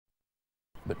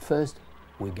But first,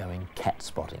 we're going cat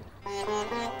spotting.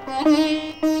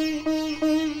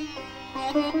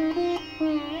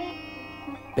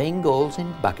 Bengals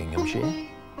in Buckinghamshire?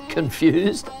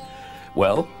 Confused?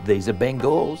 Well, these are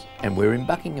Bengals and we're in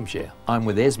Buckinghamshire. I'm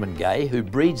with Esmond Gay, who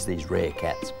breeds these rare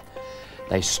cats.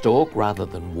 They stalk rather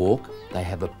than walk, they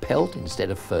have a pelt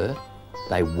instead of fur,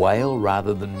 they wail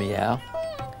rather than meow.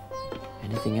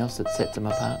 Anything else that sets them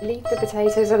apart? Leave the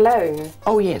potatoes alone.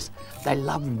 Oh yes, they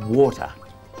love water.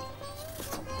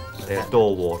 They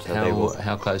adore water.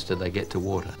 How close do they get to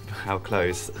water? How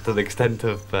close? To the extent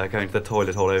of going to the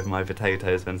toilet all over my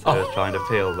potatoes when Sarah's trying to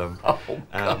peel them.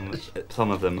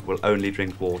 Some of them will only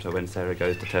drink water when Sarah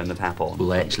goes to turn the tap on. Will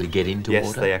they actually get into water?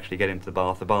 Yes, they actually get into the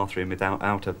bath. The bathroom is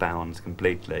out of bounds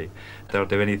completely. They'll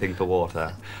do anything for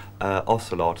water.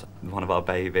 Ocelot, one of our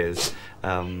babies,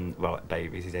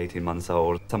 he's 18 months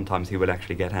old. Sometimes he will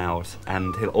actually get out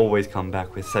and he'll always come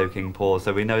back with soaking paws,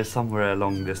 so we know somewhere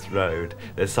along this road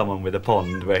there's someone with a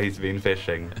pond where he's been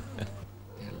fishing. They're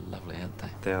lovely, aren't they?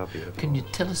 They are beautiful. Can you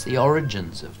tell us the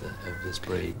origins of this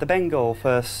breed? The Bengal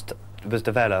first was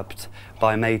developed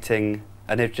by mating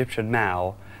an Egyptian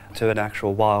Mau to an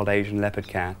actual wild Asian leopard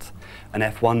cat. An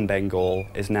F1 Bengal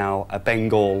is now a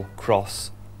Bengal cross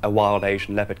a wild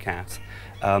Asian leopard cat.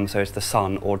 So it's the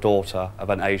son or daughter of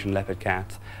an Asian leopard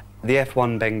cat. The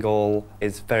F1 Bengal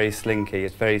is very slinky,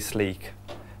 it's very sleek.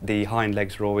 The hind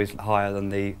legs are always higher than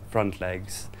the front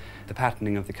legs. The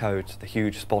patterning of the coat, the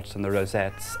huge spots and the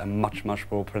rosettes are much, much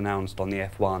more pronounced on the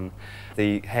F1.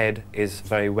 The head is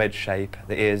very wedge shape,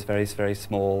 the ears very, very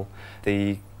small,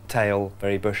 the tail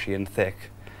very bushy and thick.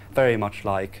 Very much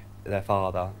like their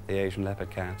father, the Asian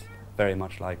leopard cat, very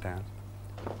much like that.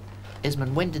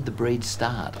 Esmond, when did the breed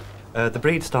start? The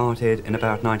breed started in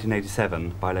about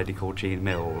 1987 by a lady called Jean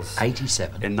Mills.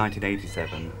 87? In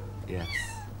 1987, yes.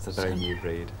 It's a very new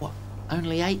breed. What,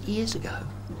 only 8 years ago?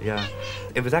 Yeah.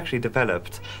 It was actually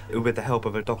developed with the help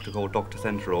of a doctor called Dr.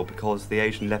 Central because the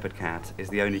Asian leopard cat is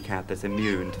the only cat that's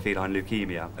immune to feline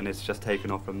leukemia, and it's just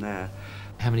taken off from there.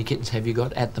 How many kittens have you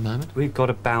got at the moment? We've got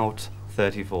about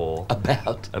 34.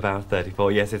 About? About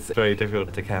 34, yes, it's very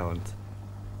difficult to count.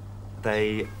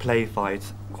 They play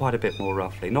fight quite a bit more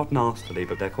roughly, not nastily,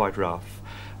 but they're quite rough.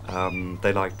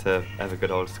 They like to have a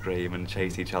good old scream and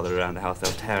chase each other around the house.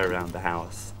 They'll tear around the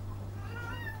house.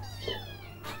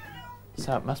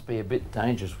 So it must be a bit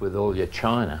dangerous with all your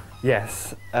china.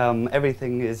 Yes,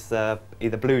 everything is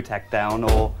either blue tacked down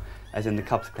or, as in the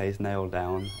cups case, nailed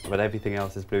down, but everything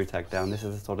else is blue tacked down. This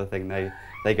is the sort of thing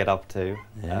they get up to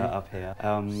up here.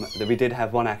 We did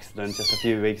have one accident just a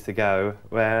few weeks ago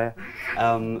where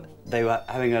they were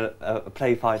having a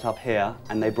play fight up here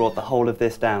and they brought the whole of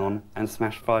this down and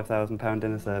smashed £5,000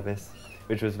 dinner service,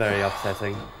 which was very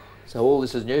upsetting. So all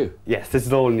this is new? Yes, this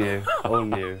is all new, all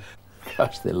new.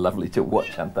 Gosh, they're lovely to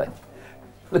watch, aren't they?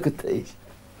 Look at these.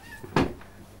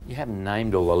 You haven't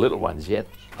named all the little ones yet,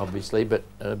 obviously, but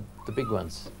the big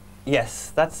ones.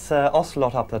 Yes, that's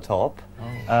Ocelot up the top.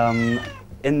 Oh.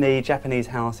 In the Japanese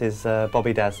house is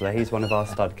Bobby Dazzler. He's one of our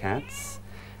stud cats.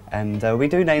 And we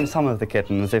do name some of the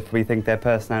kittens if we think their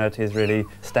personalities really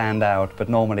stand out, but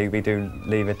normally we do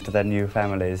leave it to their new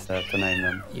families to name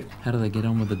them. How do they get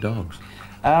on with the dogs?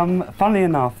 Funnily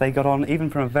enough, they got on, even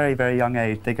from a very, very young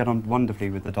age, they got on wonderfully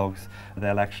with the dogs.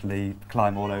 They'll actually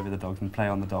climb all over the dogs and play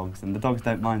on the dogs, and the dogs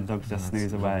don't mind, the dogs just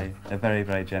snooze away. They're very,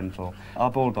 very gentle. Our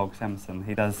bulldog, Samson,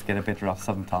 he does get a bit rough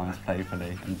sometimes,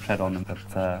 playfully, and tread on them,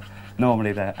 but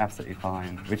normally they're absolutely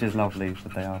fine, which is lovely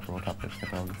that they are brought up with the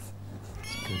dogs.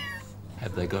 That's good.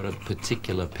 Have they got a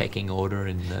particular pecking order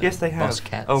in the Yes, they have. boss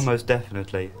cats? Oh, most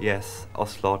definitely, yes.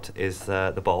 Ocelot is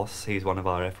the boss. He's one of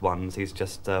our F1s. He's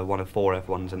just one of 4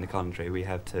 F1s in the country. We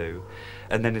have 2.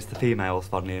 And then it's the females,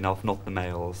 funnily enough, not the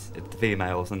males. It's the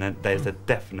females, and then there's a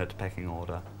definite pecking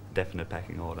order. Definite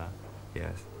pecking order,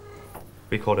 yes.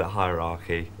 We call it a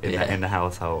hierarchy in the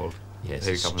household. Yes,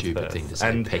 it's a stupid thing to say,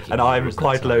 and pecking and order. I'm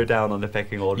quite low down on the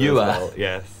pecking order you as are? well.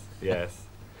 Yes, yes.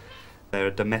 They're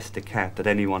a domestic cat that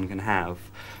anyone can have,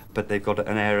 but they've got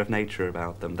an air of nature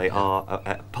about them. They are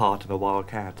a part of a wild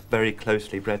cat, very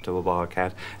closely bred to a wild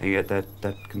cat, and yet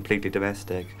they're completely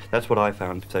domestic. That's what I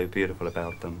found so beautiful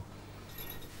about them.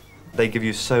 They give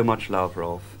you so much love,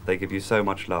 Rolf. They give you so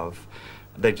much love.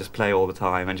 They just play all the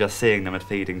time, and just seeing them at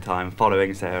feeding time,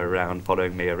 following Sarah around,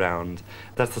 following me around,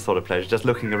 that's the sort of pleasure. Just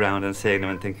looking around and seeing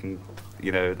them and thinking,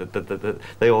 you know, that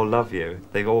they all love you.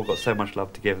 They've all got so much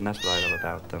love to give, and that's what I love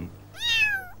about them.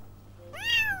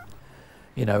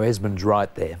 You know, Esmond's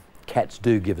right there. Cats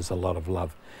do give us a lot of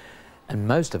love, and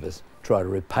most of us try to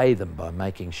repay them by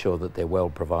making sure that they're well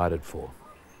provided for.